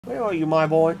Where are you, my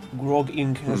boy? Grog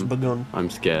Inc. has begun. I'm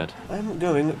scared. I'm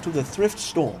going to the thrift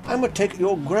store. I'm gonna take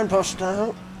your grandpa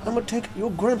style.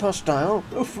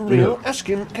 Oh, for real? Yeah. Ask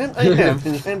him, can I have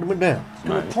his hand-me-down?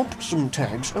 Gonna pop some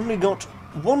tags. Only got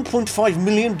 $1.5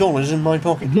 million in my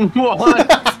pocket.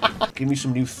 What? Give me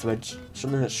some new threads.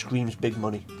 Something that screams big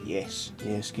money. Yes,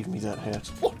 give me that hat.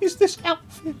 What is this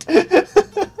outfit?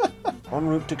 En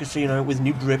route to casino with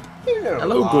new drip.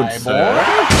 Hello, good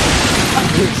sir.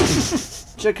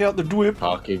 Check out the drip.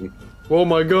 Parking. Oh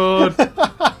my god.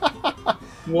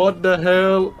 What the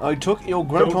hell? I took your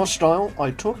grandpa's style.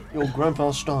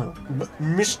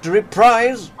 Mystery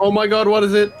prize. Oh my god, what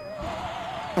is it?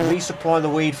 Resupply the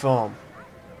weed farm.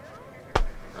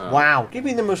 Wow. Give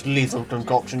me the most lethal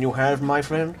concoction you have, my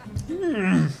friend.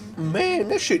 Man,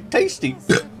 that shit tasty.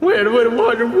 Wait. I'm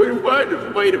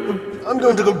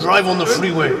going to go drive on the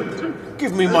freeway.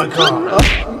 Give me my car.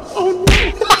 Oh no.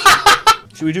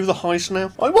 Should we do the heist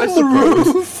now? I'm on the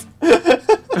roof.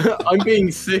 I'm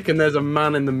being sick and there's a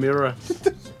man in the mirror.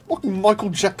 What Michael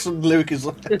Jackson lyric is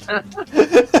that?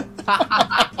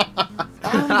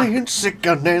 I'm being sick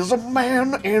and there's a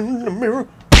man in the mirror.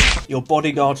 Your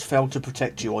bodyguards failed to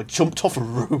protect you. I jumped off a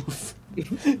roof.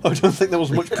 I don't think there was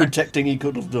much protecting he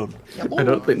could have done. I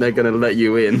don't think they're gonna let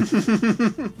you in.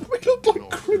 We look like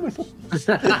criminals.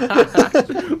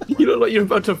 You look like you're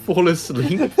about to fall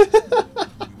asleep.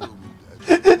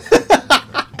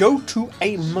 Go to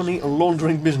a money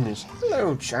laundering business.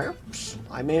 Hello, chaps.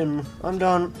 I'm in. I'm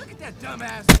done. Look at that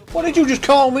dumbass. What did you just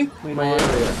call me? My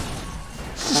area.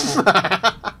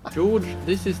 George,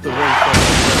 this is the wrong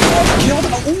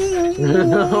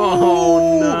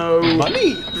Oh no.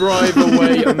 Money. Drive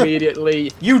away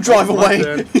immediately. You drive away.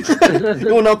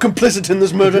 You're now complicit in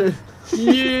this murder.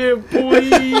 Yeah,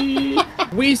 boy.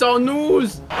 Where's our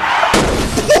nose?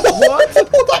 What?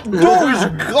 That door is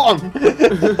gone.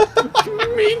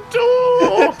 Me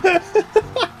too.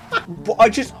 But I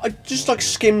just like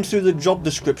skimmed through the job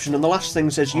description, and the last thing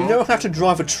says, "You know how to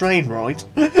drive a train, right?"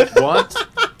 What?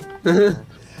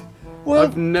 Well,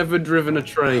 I've never driven a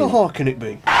train. how hard can it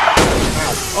be?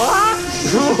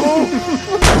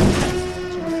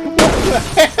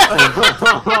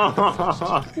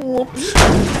 Whoops.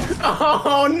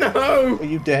 Oh no! Are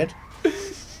you dead?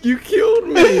 You killed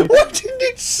me! What did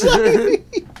it say?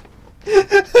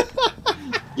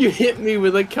 You hit me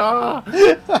with a car!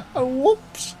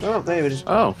 Whoops. Oh, there it is.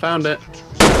 Oh, found it.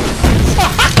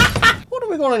 What have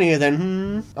we got in here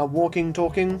then? A walking,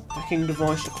 talking, hacking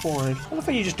device acquired. I love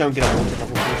how you just don't get a wanted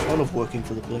level police. I love working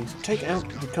for the police. Take out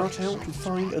the cutout to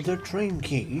find the train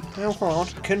key. How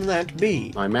hard can that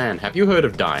be? My man, have you heard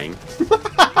of dying?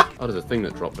 Oh, there's a thing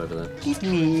that dropped over there. Give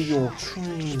me your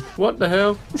train. What the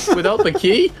hell? Without the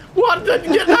key? What the...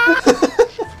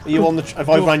 Are you on the... Have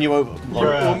I ran you over?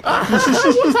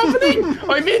 What's happening?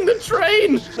 I'm in the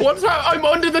train! I'm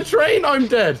under the train! I'm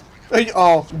dead! Hey,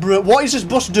 oh, bruh, what is this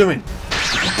bus doing?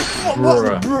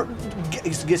 Bruh.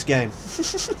 This game.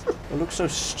 I look so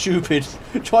stupid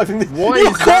driving the... Why your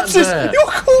is corpse that there?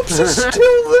 Your corpse is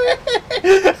still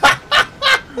there!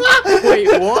 Wait,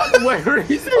 what? Where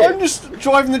is it? I'm just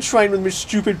driving the train with my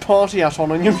stupid party hat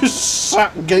on, and you're just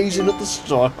sat gazing at the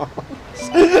stars.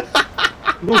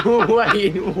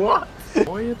 Wait, what?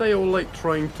 Why are they all like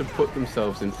trying to put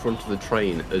themselves in front of the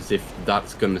train as if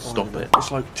that's gonna stop it?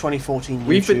 It's like 2014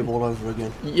 We've YouTube been- all over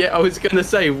again. Yeah, I was gonna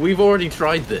say, we've already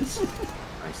tried this.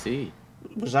 I see.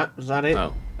 Was that it?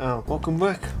 Oh. Oh, welcome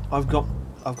back. I've got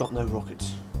no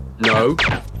rockets. No.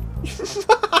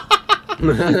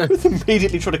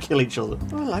 Immediately try to kill each other.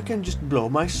 Well, I can just blow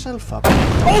myself up.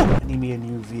 Oh! I need me a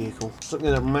new vehicle. Something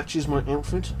that matches my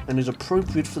outfit and is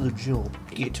appropriate for the job.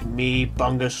 Get me,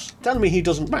 Bungus. Tell me he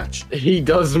doesn't match. He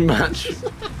does match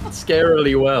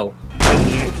scarily well.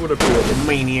 Maniac. What a beauty.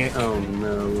 Maniac. Oh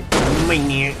no.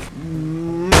 Maniac.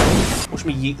 Watch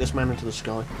me yeet this man into the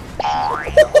sky.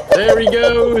 There he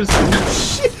goes!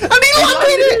 Shit! And he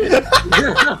landed it!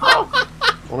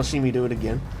 Wanna see me do it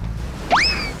again?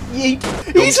 Yeet!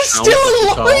 He's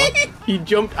still alive! He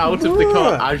jumped out of the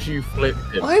car as you flipped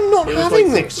him. I'm not It was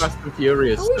having like this! some Fast and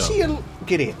Furious How is stuff. he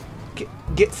Get here.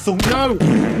 Get thumped. No!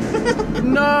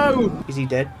 No! Is he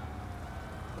dead?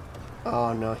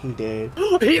 Oh no, he dead.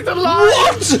 He's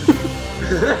alive!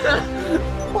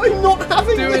 What?! I'm not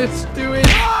having Do this! it! Do it!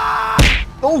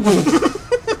 Oh!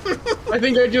 I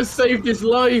think I just saved his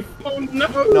life! Oh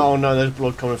no! No, there's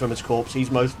blood coming from his corpse.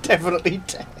 He's most definitely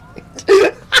dead.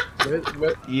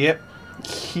 Yep,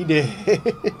 he did.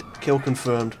 Kill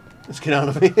confirmed. Let's get out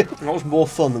of here. That was more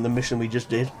fun than the mission we just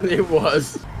did. It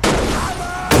was.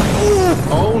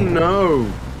 Oh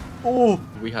no! Oh!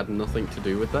 We had nothing to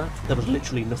do with that. There was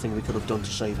literally nothing we could have done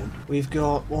to save him. We've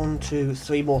got 1, 2,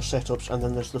 3 more setups, and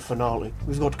then there's the finale.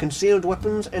 We've got concealed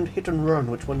weapons and hit and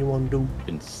run. Which one you want to do?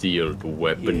 Concealed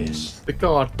weapons. Yes. The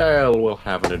cartel will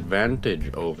have an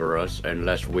advantage over us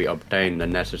unless we obtain the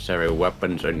necessary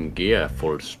weapons and gear,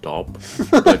 full stop.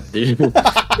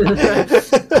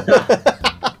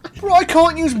 But I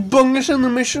can't use Bungus in the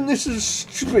mission. This is...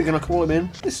 We're gonna call him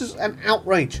in. This is an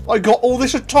outrage. I got all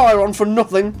this attire on for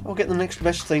nothing. I'll get the next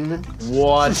best thing then.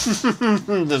 What?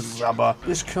 The Zabba.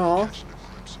 This car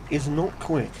is not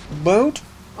quick. Boat?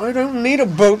 I don't need a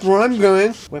boat where I'm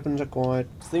going. Weapons acquired.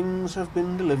 Things have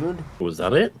been delivered. Was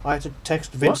that it? I had to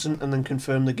text Vincent and then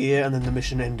confirm the gear, and then the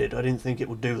mission ended. I didn't think it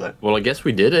would do that. Well, I guess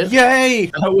we did it. Yay!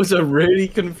 That was a really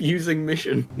confusing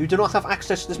mission. You do not have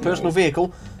access to this personal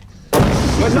vehicle.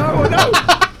 Oh, no!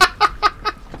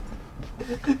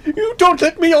 You don't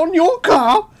let me on your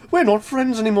car! We're not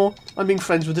friends anymore. I'm being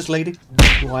friends with this lady,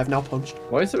 who I've now punched.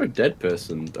 Why is there a dead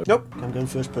person? Nope, I'm going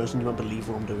first person. You won't believe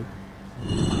what I'm doing.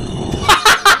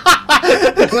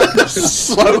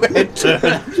 Slow head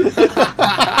turn.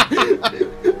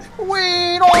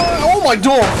 Wait! Oh my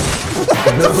door!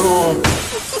 No.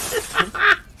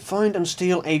 Find and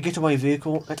steal a getaway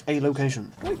vehicle at a location.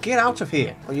 Get out of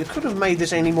here. Well, you could have made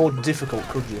this any more difficult,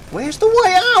 could you? Where's the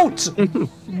way out?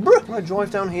 Bruh, can I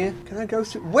drive down here? Can I go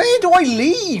through? Where do I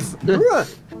leave? Bruh,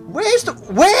 where's the...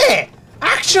 Where?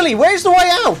 Actually, where's the way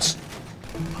out?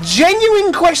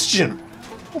 Genuine question.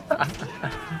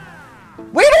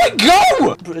 Where do I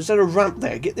go? But is there a ramp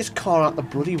there? Get this car out the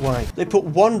bloody way. They put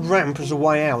one ramp as a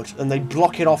way out, and they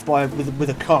block it off by with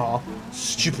a car.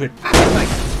 Stupid.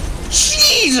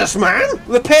 Jesus, man!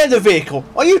 Repair the vehicle.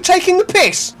 Are you taking the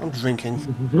piss? I'm drinking.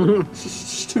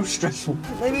 It's too stressful.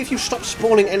 Maybe if you stop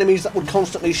spawning enemies that would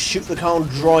constantly shoot the car and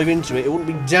drive into it, it wouldn't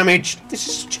be damaged. This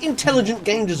is such intelligent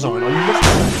game design.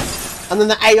 And then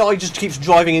the AI just keeps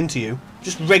driving into you.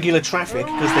 Just regular traffic,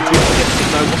 because they're too scared to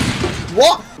know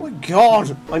what? Oh my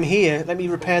god! I'm here. Let me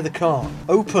repair the car.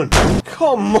 Open.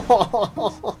 Come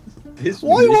on!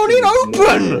 Why won't it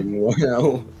open?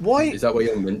 Wow. Why? Is that what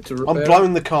you're meant to repair? I'm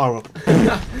blowing the car up.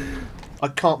 I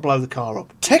can't blow the car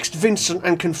up. Text Vincent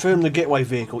and confirm the getaway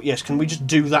vehicle. Yes, can we just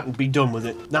do that and be done with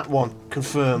it? That one.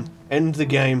 Confirm. End the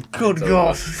game. Good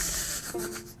God.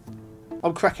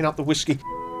 I'm cracking up the whiskey.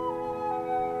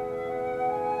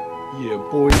 Yeah,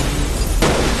 boy.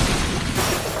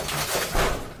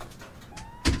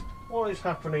 What is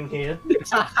happening here?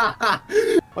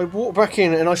 I walk back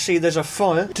in and I see there's a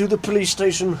fire. To the police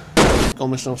station. Got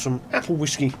myself some apple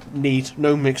whiskey. Need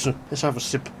no mixer. Let's have a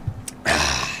sip.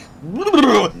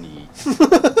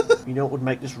 You know what would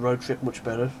make this road trip much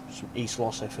better? Some East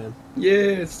Loss FM.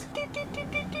 Yes.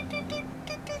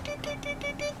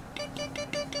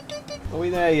 Are we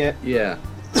there yet? Yeah.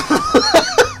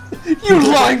 You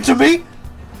lying to me?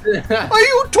 Are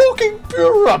you talking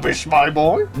pure rubbish, my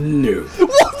boy? No.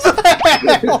 What the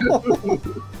hell?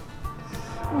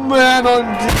 Man,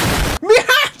 me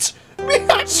hat! Me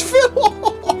hat's fell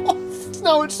off!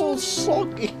 Now it's all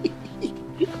soggy.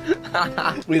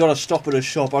 We gotta stop at a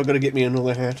shop. I've gotta get me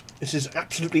another hat. This is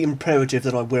absolutely imperative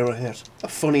that I wear a hat. A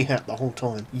funny hat the whole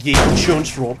time. Yeah,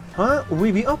 insurance fraud. Huh?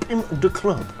 We be up in the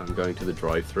club. I'm going to the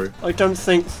drive-thru. I don't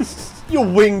think... Your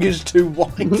wing is too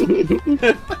wide.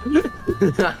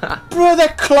 Bro,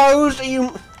 they're closed. Are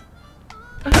you...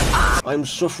 I'm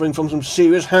suffering from some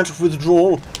serious hat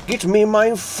withdrawal. Get me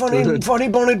my funny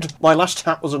bonnet. My last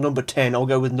hat was a number 10. I'll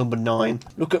go with number 9.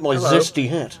 Look at my zesty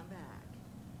hat.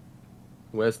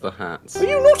 Where's the hats? Are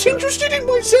you not interested in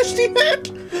my zesty hat?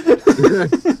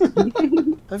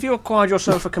 Have you acquired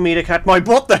yourself a comedic hat?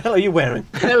 What the hell are you wearing?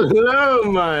 Hello,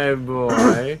 my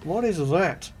boy. What is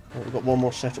that? Oh, we've got one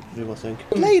more setup to do, I think.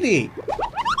 Lady!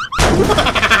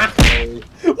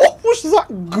 What was that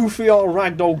goofy R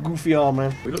ragdoll goofy R,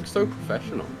 man? We look so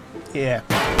professional. Yeah.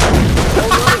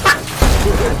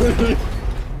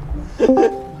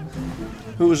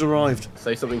 Who has arrived?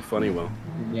 Say something funny, Will.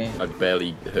 Yeah. I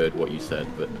barely heard what you said,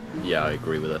 but yeah, I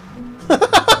agree with it.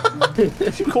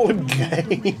 Did you call him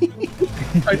gay?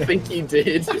 I think you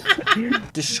did.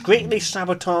 Discreetly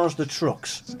sabotage the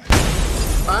trucks.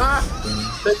 Ah!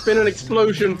 There's been an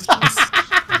explosion.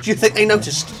 Do you think they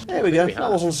noticed? There we go.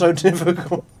 That wasn't so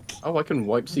difficult. Oh, I can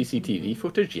wipe CCTV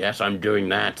footage? Yes, I'm doing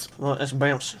that. Right, let's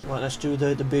bounce. Right, let's do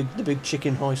the big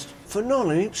chicken heist.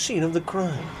 Finale, scene of the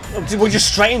crime. Oh, we're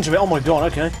just straight into it. Oh my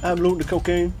god, okay. I'm loading the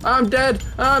cocaine. I'm dead!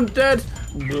 I'm dead!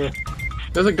 Blech.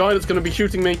 There's a guy that's going to be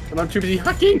shooting me, and I'm too busy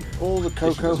hacking! All the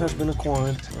cocoa has been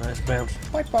acquired. Right, let's bounce.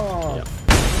 Bye-bye. Yep.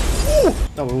 Oh,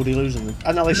 we're already losing them.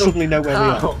 And now they suddenly know where we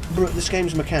are. Ow. But this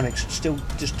game's mechanics still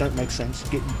just don't make sense.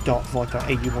 Get Dark Viper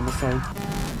 80 on the phone.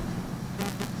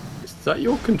 Is that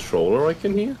your controller I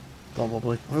can hear?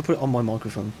 Probably. I'm gonna put it on my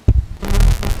microphone.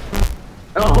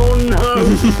 Oh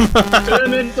no!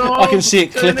 Turn it off! I can see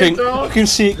it Turn clipping. it off! I can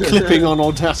see it clipping on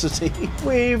Audacity.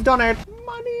 We've done it.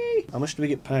 Money. How much do we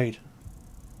get paid?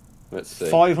 Let's see.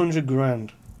 500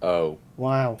 grand. Oh,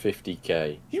 Wow.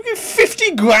 50k. You get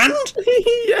 50 grand?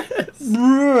 Yes!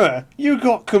 Bruh, you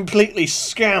got completely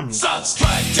scammed.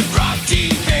 Subscribe to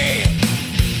GrogTV.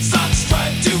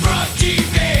 Subscribe to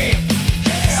GrogTV.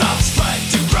 Subscribe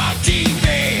to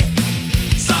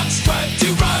GrogTV. Subscribe to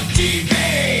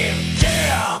GrogTV.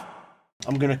 Yeah.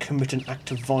 I'm gonna commit an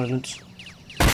act of violence.